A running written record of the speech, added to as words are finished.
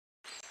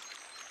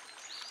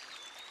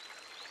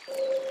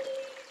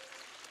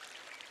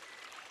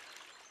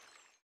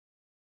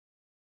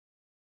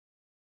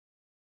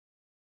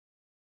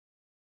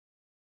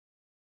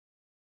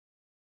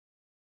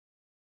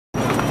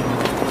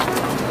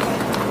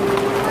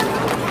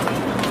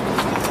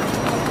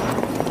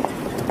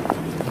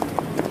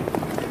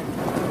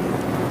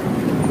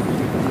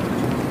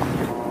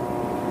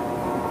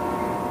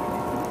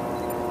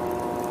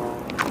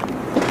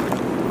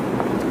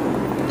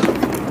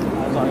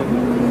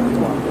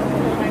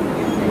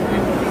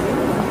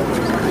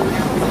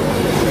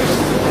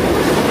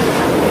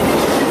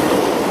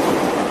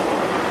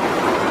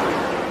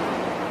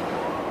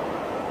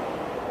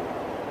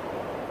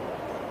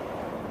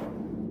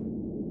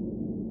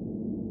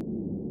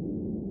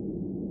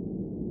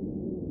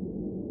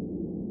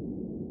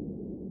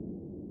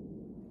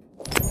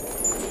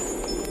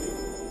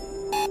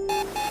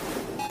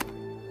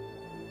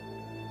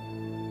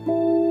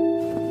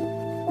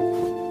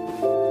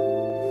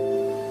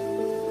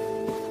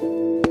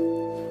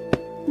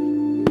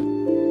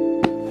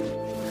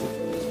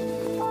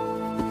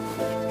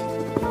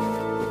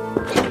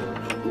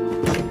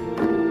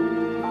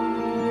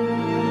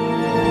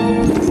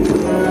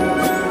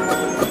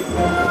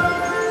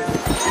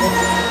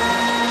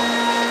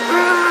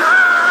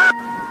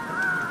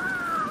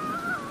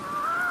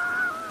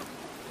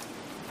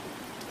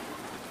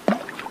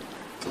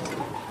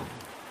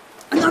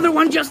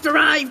just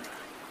arrived!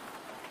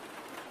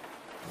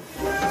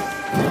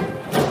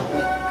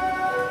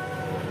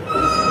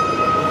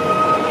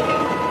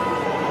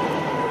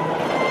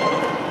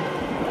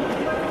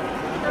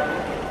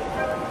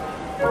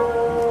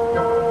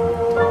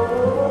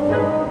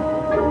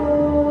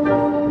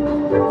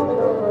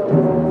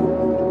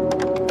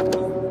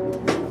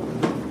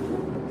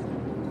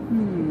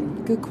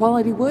 Good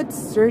quality wood,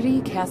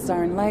 sturdy, cast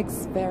iron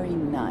legs, very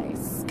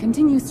nice.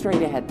 Continue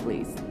straight ahead,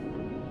 please.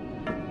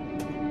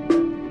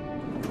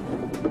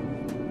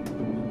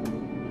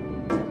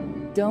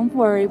 Don't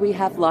worry, we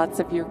have lots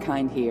of your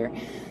kind here.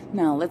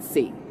 Now, let's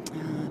see.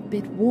 A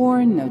bit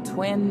worn, no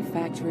twin,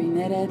 factory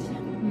knitted.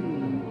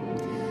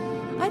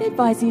 I'd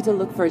advise you to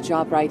look for a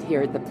job right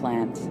here at the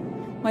plant.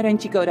 Why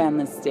don't you go down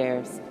the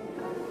stairs?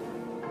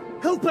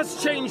 Help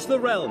us change the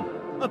realm.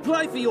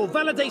 Apply for your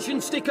validation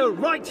sticker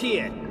right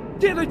here.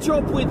 Get a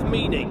job with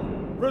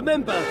meaning.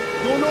 Remember,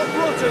 you're not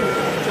rotten,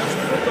 just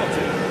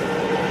forgotten.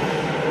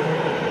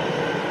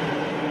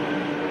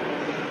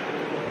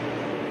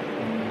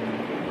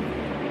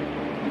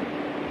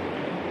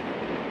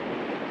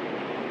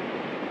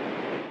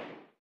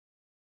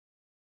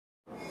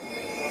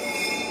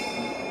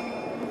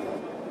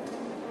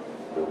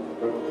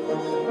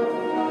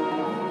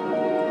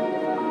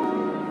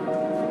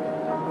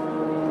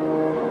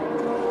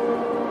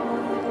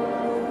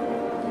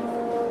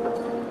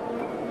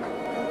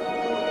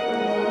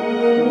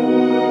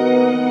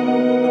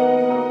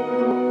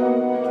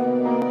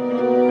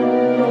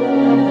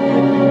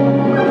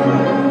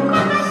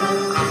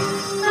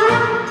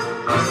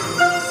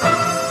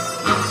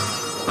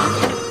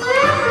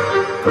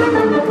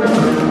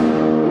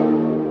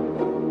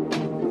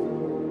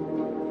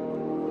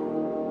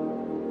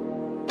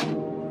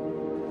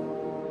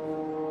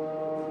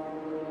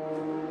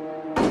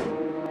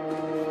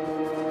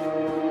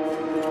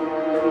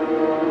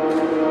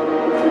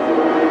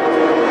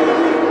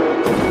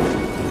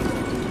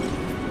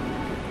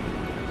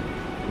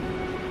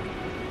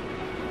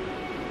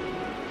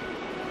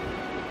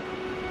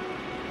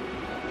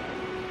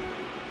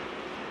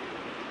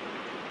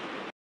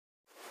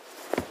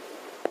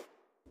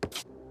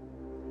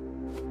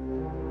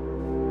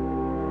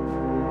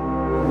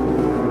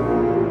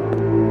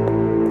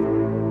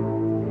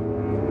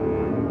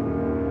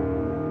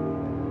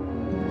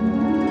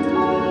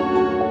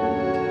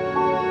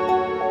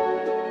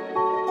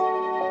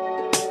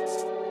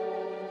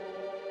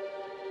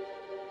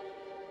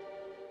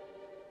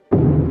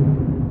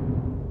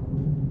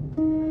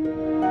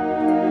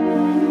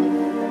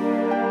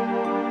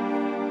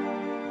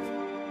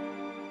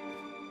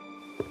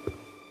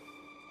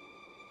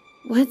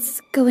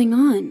 What's going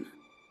on?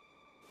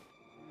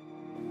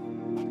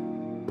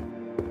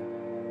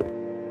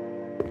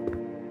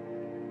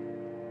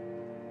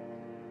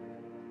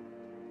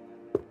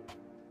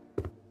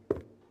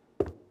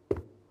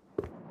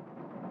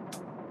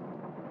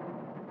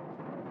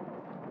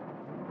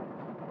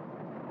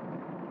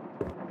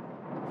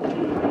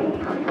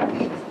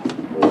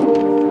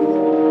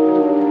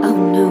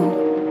 Oh no.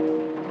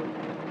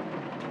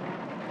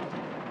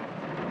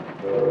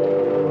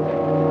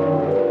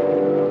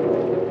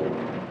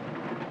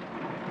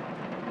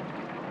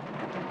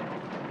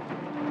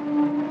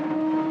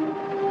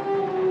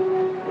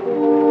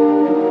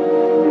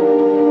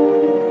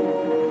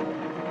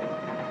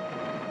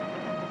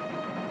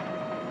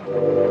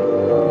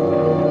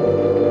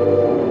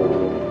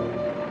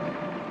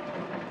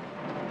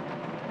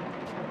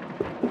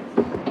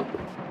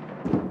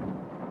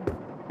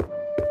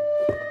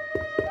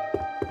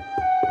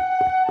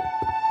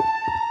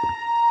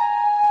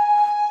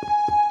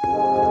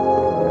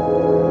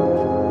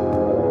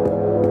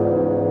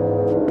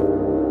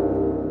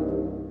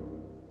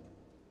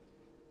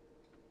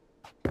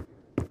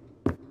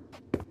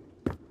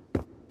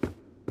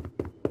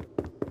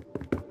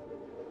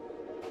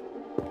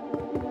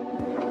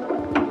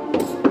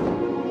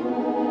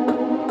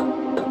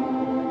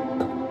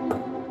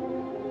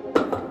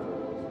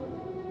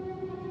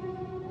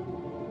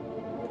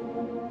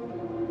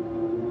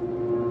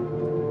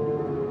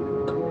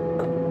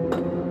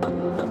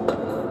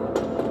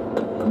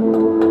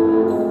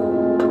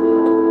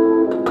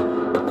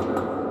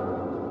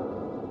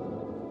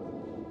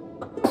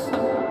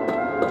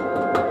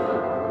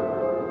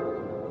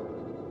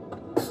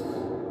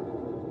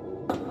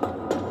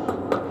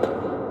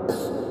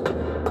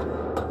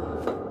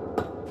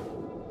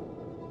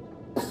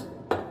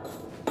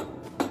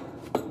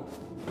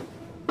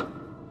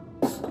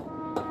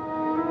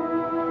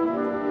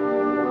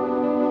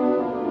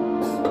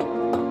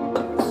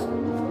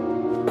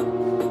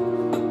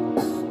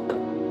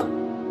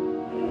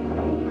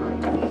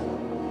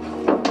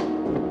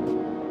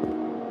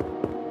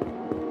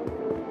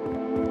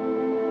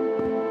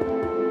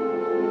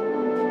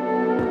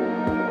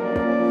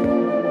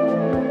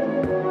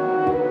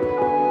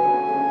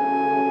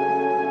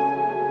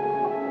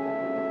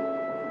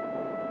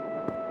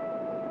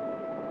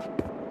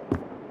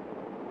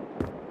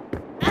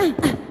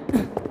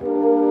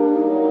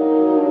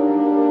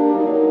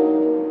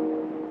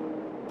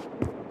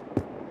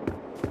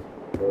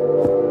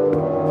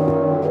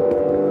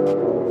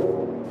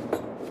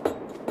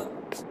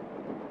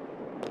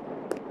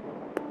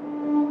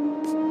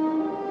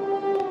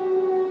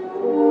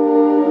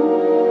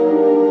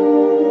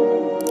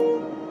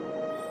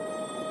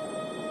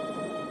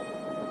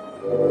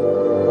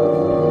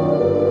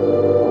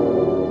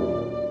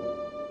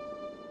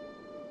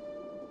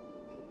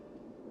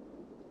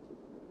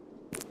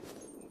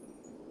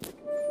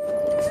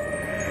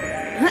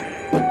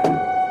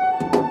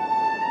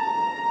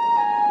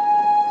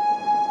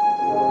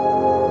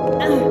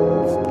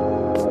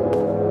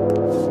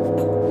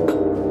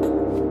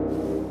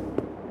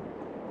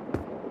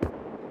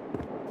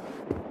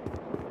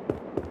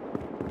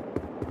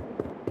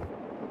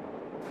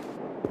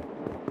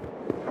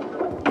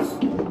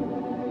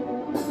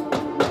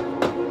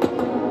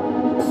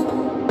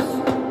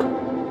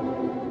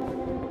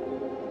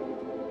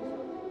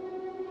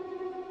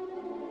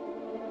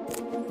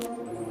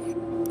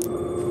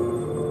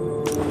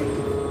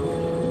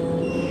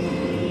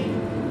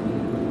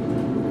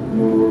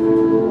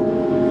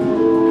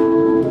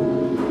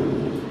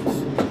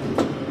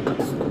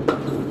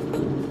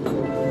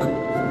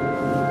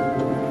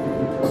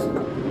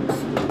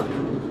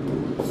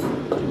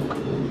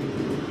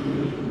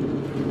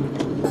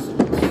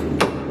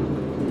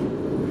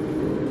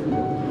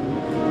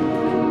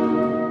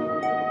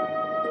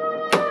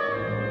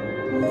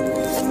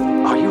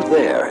 Are you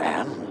there,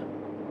 Anne?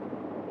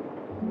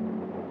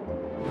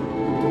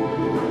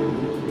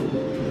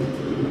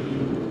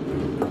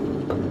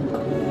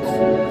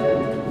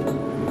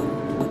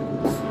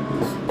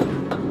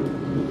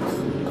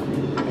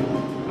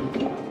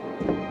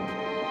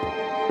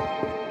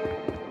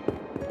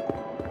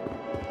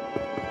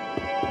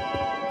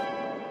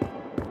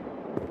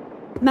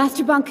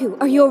 Master Banku,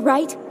 are you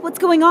alright? What's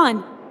going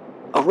on?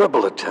 A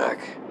rebel attack.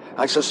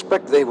 I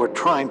suspect they were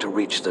trying to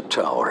reach the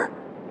tower.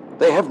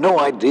 They have no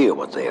idea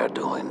what they are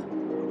doing,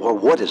 or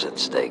what is at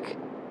stake.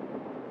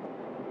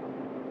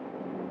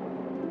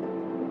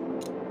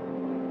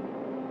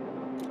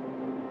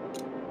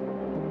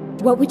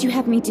 What would you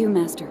have me do,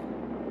 Master?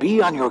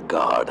 Be on your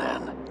guard,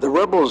 Anne. The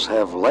rebels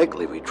have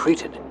likely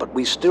retreated, but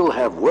we still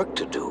have work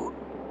to do.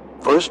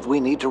 First, we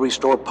need to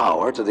restore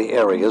power to the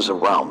areas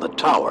around the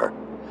tower.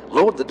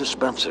 Load the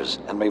dispensers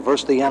and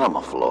reverse the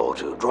anima flow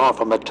to draw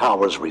from the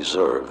tower's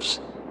reserves.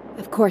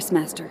 Of course,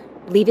 Master.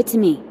 Leave it to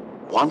me.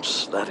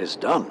 Once that is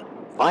done,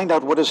 find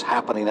out what is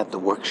happening at the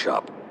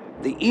workshop.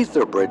 The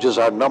ether bridge is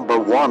our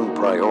 #1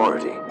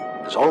 priority.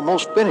 It's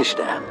almost finished,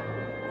 Anne.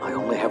 I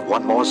only have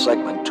one more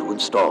segment to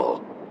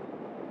install.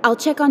 I'll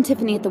check on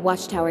Tiffany at the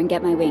watchtower and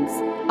get my wings.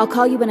 I'll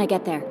call you when I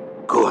get there.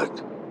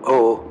 Good.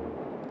 Oh,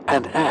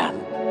 and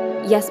Anne,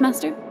 Yes,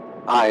 Master?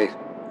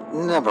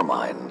 never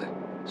mind.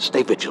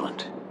 Stay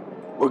vigilant.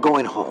 We're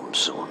going home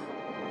soon.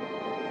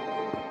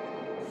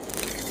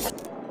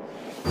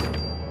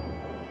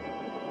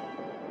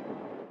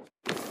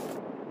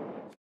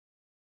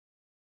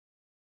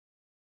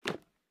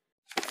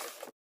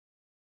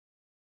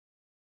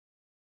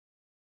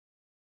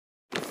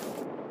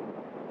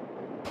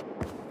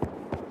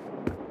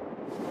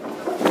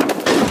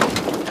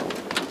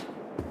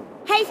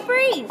 Hey,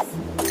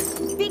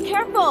 freeze! Be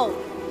careful!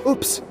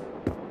 Oops.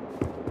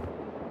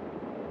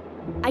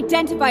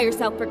 Identify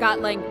yourself,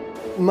 Forgotling.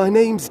 My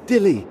name's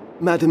Dilly,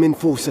 Madam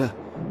Enforcer.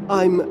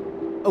 I'm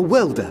a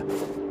welder.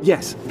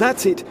 Yes,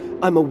 that's it.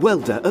 I'm a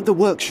welder at the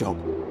workshop.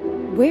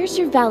 Where's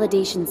your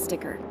validation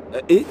sticker?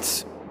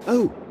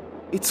 Oh,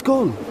 it's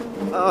gone.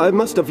 I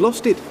must have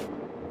lost it.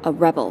 A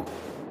rebel.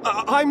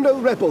 I'm no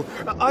rebel.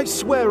 I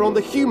swear on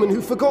the human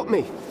who forgot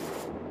me.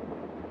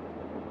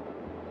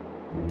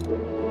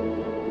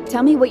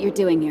 Tell me what you're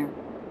doing here.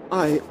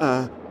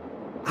 I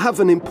have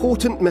an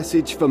important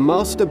message for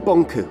Master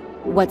Bonku.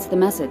 What's the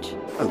message?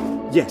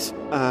 Oh, yes.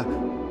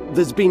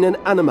 There's been an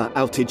anima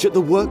outage at the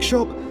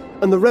workshop,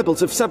 and the rebels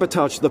have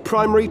sabotaged the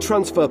primary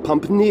transfer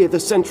pump near the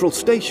central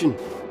station.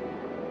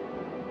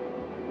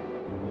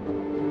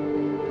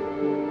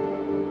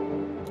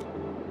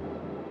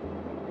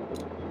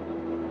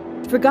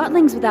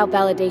 Forgotlings without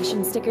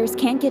validation stickers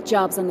can't get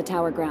jobs on the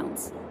tower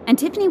grounds. And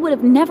Tiffany would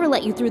have never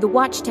let you through the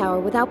watchtower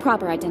without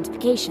proper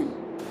identification.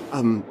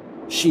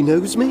 She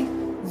knows me?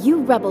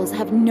 You rebels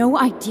have no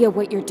idea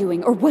what you're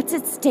doing or what's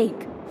at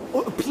stake.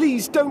 Oh,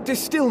 please don't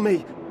distill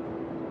me.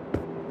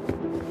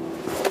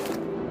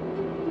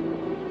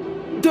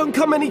 Don't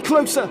come any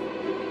closer.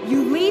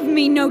 You leave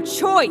me no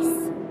choice!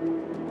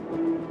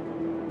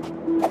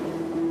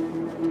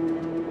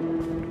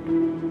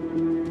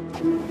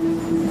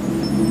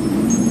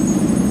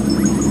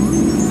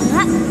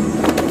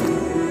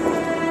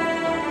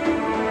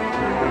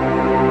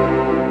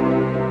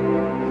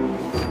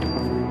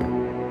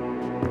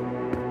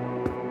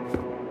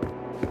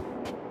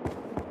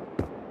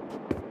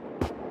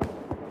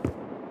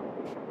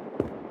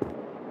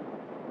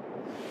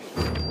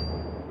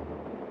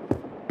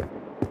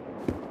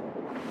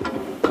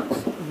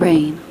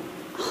 Rain.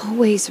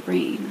 Always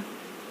rain.